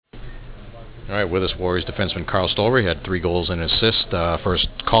All right, with us, Warriors defenseman Carl Stolber. He had 3 goals and an assist. First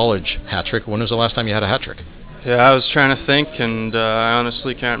college hat trick. When was the last time you had a hat trick? Yeah, I was trying to think, and I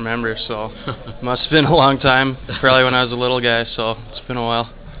honestly can't remember, so must have been a long time, probably when I was a little guy, so it's been a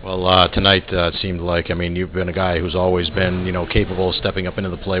while. Well, tonight it seemed like, you've been a guy who's always been, capable of stepping up into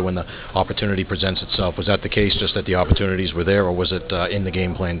the play when the opportunity presents itself. Was that the case, just that the opportunities were there, or was it in the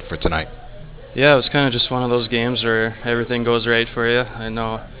game plan for tonight? Yeah, it was kind of just one of those games where everything goes right for you. I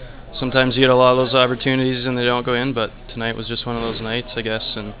know sometimes you get a lot of those opportunities and they don't go in, but tonight was just one of those nights, I guess,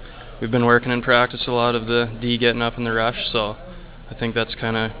 and we've been working in practice a lot of the D getting up in the rush, so I think that's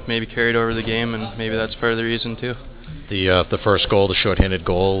kind of maybe carried over the game, and maybe that's part of the reason too. The first goal, the short-handed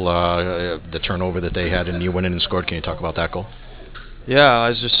goal, the turnover that they had, and you went in and scored. Can you talk about that goal? Yeah, I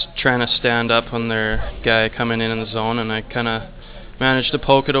was just trying to stand up when their guy coming in the zone, and I kind of managed to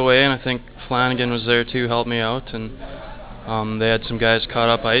poke it away, and I think Flanagan was there too, helped me out, and they had some guys caught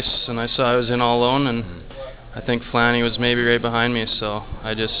up ice, and I saw I was in all alone, and I think Flanny was maybe right behind me, so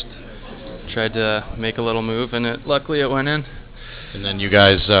I just tried to make a little move, and luckily it went in. And then you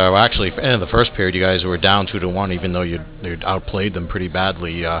guys, actually, in the first period, you guys were down 2-1, even though you'd outplayed them pretty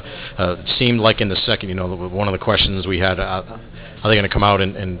badly. It seemed like in the second, one of the questions we had, are they going to come out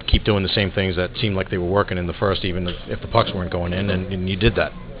and keep doing the same things that seemed like they were working in the first, even if the pucks weren't going in, and you did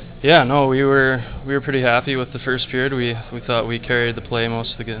that? Yeah, no, we were pretty happy with the first period. We thought we carried the play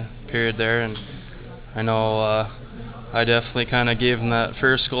most of the period there, and I know I definitely kind of gave them that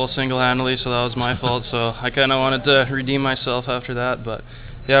first goal single-handedly, so that was my fault. So I kind of wanted to redeem myself after that. But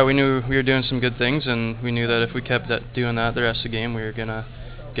yeah, we knew we were doing some good things, and we knew that if we kept doing that the rest of the game, we were going to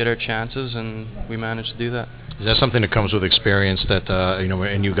get our chances, and we managed to do that. Is that something that comes with experience that,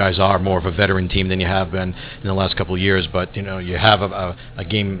 and you guys are more of a veteran team than you have been in the last couple of years, but, you have a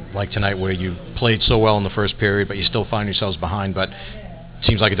game like tonight where you played so well in the first period, but you still find yourselves behind, but it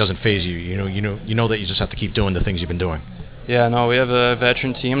seems like it doesn't faze you. You know that you just have to keep doing the things you've been doing. Yeah, no, we have a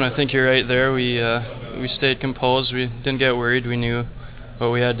veteran team, and I think you're right there. We stayed composed. We didn't get worried. We knew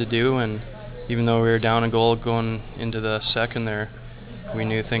what we had to do, and even though we were down a goal going into the second there, we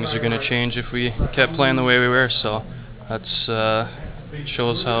knew things were going to change if we kept playing the way we were. So that's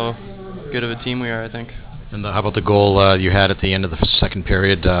shows how good of a team we are, I think. And how about the goal you had at the end of the second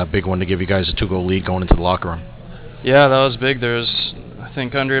period? Big one to give you guys a 2-goal lead going into the locker room. Yeah, that was big. There was, I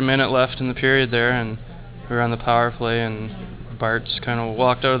think, under a minute left in the period there, and we were on the power play, and Bart's kind of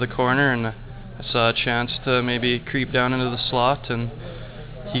walked out of the corner, and I saw a chance to maybe creep down into the slot, and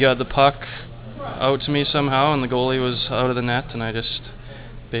he got the puck out to me somehow, and the goalie was out of the net, and I just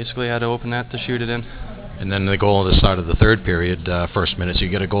basically had to open net to shoot it in. And then the goal at the start of the third period, first minute. So you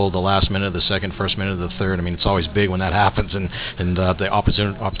get a goal at the last minute of the second, first minute of the third. It's always big when that happens, and the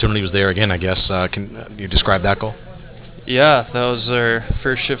opportunity was there again, I guess. Can you describe that goal? Yeah, that was our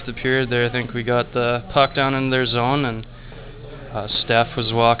first shift of period there. I think we got the puck down in their zone, and Steph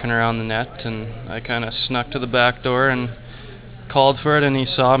was walking around the net, and I kind of snuck to the back door and called for it, and he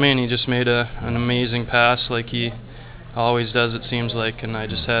saw me, and he just made an amazing pass like he always does, it seems like, and I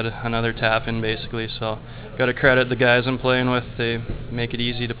just had another tap in basically. So got to credit the guys I'm playing with. They make it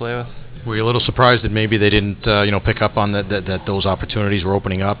easy to play with. Were you a little surprised that maybe they didn't pick up on that those opportunities were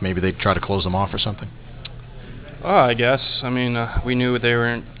opening up? Maybe they'd try to close them off or something? Oh, I guess. We knew they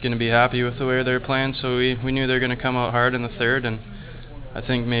weren't going to be happy with the way they were playing, so we knew they were going to come out hard in the third, and I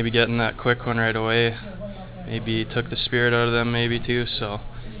think maybe getting that quick one right away maybe took the spirit out of them maybe too. So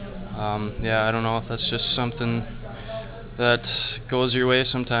yeah, I don't know if that's just something that goes your way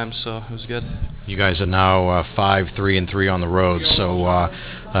sometimes, so it was good. You guys are now 5-3-3 on the road, so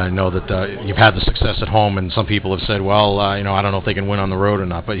I know that you've had the success at home, and some people have said, well, I don't know if they can win on the road or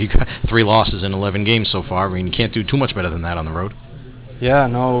not, but you got 3 losses in 11 games so far. You can't do too much better than that on the road. Yeah,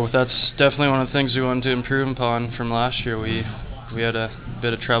 no, that's definitely one of the things we wanted to improve upon from last year. We had a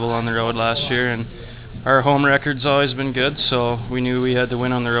bit of trouble on the road last year, and our home record's always been good, so we knew we had to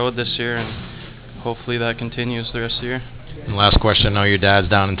win on the road this year, and hopefully that continues the rest of the year. And last question, I know your dad's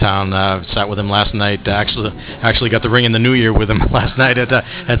down in town. Sat with him last night. Actually got the ring in the New Year with him last night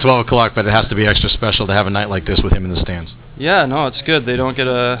at 12 o'clock, but it has to be extra special to have a night like this with him in the stands. Yeah, no, it's good. They don't get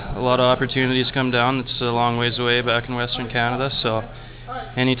a lot of opportunities to come down. It's a long ways away back in Western Canada, so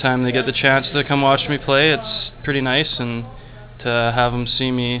anytime they get the chance to come watch me play, it's pretty nice, and to have them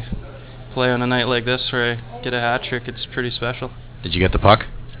see me play on a night like this where I get a hat trick, it's pretty special. Did you get the puck?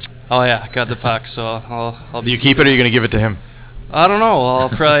 Oh yeah, got the puck, so I'll Do you keep it, or are you going to give it to him? I don't know.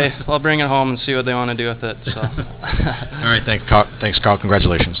 I'll bring it home and see what they want to do with it. So. All right, thanks, Carl.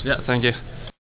 Congratulations. Yeah, thank you.